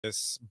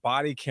This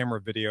body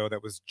camera video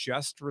that was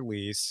just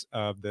released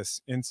of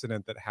this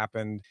incident that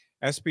happened.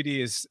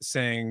 SPD is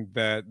saying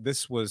that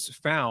this was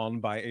found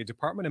by a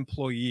department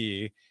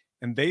employee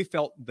and they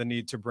felt the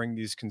need to bring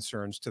these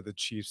concerns to the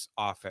chief's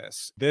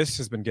office. This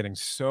has been getting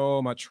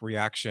so much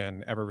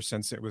reaction ever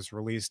since it was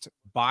released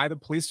by the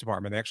police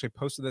department. They actually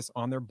posted this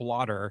on their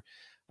blotter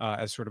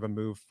as sort of a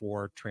move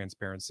for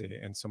transparency,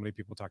 and so many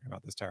people talking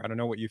about this. Tire, I don't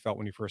know what you felt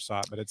when you first saw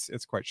it, but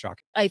it's quite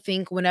shocking. I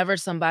think whenever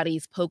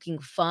somebody's poking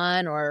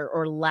fun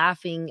or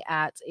laughing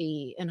at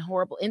an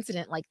horrible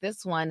incident like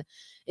this one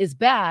is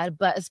bad,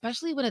 but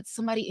especially when it's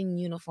somebody in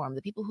uniform,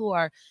 the people who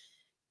are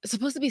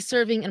supposed to be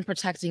serving and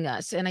protecting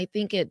us. And I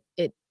think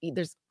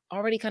there's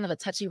already kind of a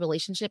touchy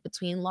relationship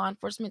between law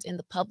enforcement and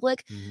the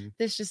public. Mhm.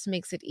 This just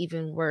makes it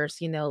even worse.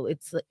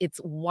 It's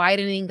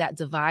widening that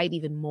divide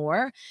even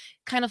more,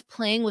 kind of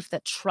playing with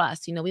that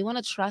trust. We want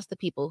to trust the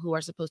people who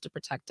are supposed to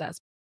protect us.